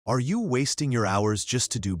Are you wasting your hours just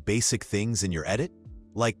to do basic things in your edit,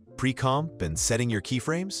 like pre-comp and setting your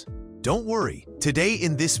keyframes? Don't worry, today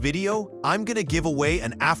in this video, I'm gonna give away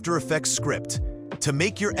an After Effects script to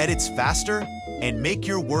make your edits faster and make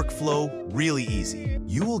your workflow really easy.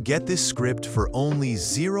 You will get this script for only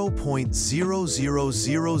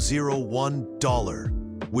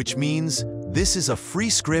 $0.00001, which means this is a free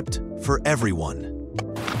script for everyone.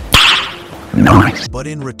 Nice. But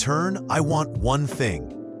in return, I want one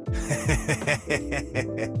thing.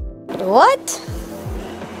 What?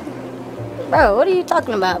 Bro, what are you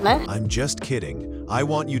talking about, man? I'm just kidding. I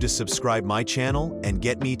want you to subscribe my channel and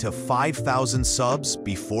get me to 5,000 subs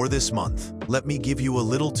before this month. Let me give you a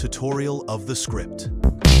little tutorial of the script.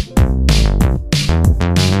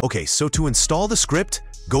 Okay, so to install the script,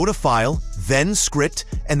 go to File, then Script,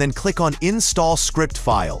 and then click on Install Script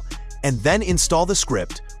File, and then install the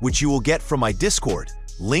script, which you will get from my Discord.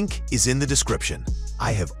 Link is in the description.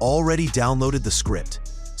 I have already downloaded the script,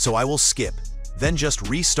 so I will skip, then just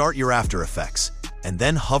restart your After Effects, and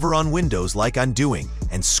then hover on Windows like I'm doing,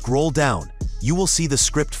 and scroll down. You will see the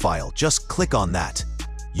script file, just click on that.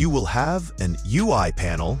 You will have an UI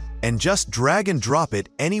panel, and just drag and drop it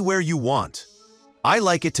anywhere you want. I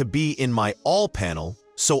like it to be in my All panel,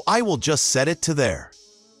 so I will just set it to there.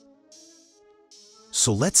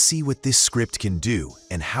 So let's see what this script can do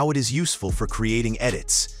and how it is useful for creating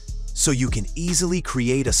edits. So you can easily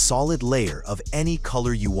create a solid layer of any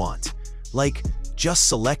color you want. Like, just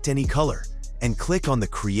select any color and click on the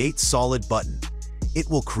Create Solid button. It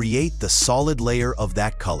will create the solid layer of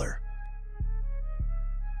that color.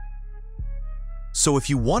 So if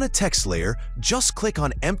you want a text layer, just click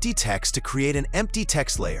on Empty Text to create an empty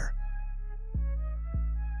text layer.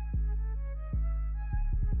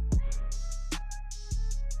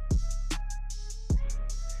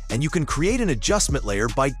 And you can create an adjustment layer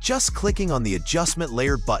by just clicking on the Adjustment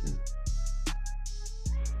Layer button.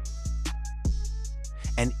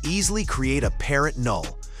 And easily create a parent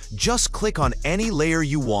null. Just click on any layer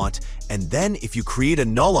you want, and then if you create a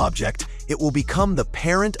null object, it will become the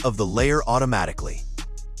parent of the layer automatically.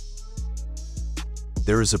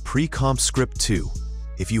 There is a pre-comp script too.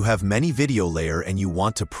 If you have many video layer and you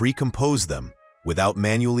want to pre-compose them, without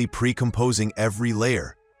manually pre-composing every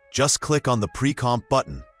layer, just click on the pre-comp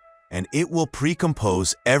button, and it will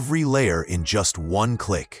pre-compose every layer in just one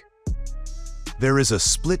click. There is a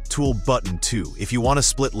split tool button too. If you want to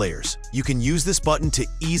split layers, you can use this button to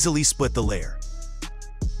easily split the layer.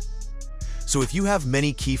 So if you have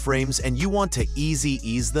many keyframes and you want to easy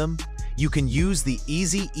ease them, you can use the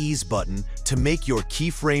Easy Ease button to make your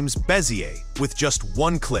keyframes Bezier with just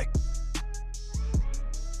one click.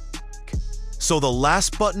 So the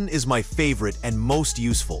last button is my favorite and most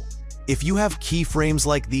useful. If you have keyframes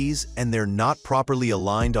like these and they're not properly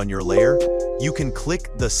aligned on your layer, you can click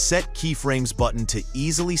the Set Keyframes button to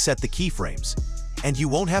easily set the keyframes, and you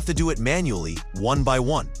won't have to do it manually one by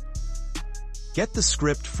one. Get the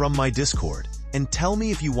script from my Discord and tell me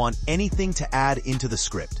if you want anything to add into the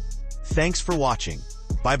script. Thanks for watching.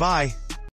 Bye-bye.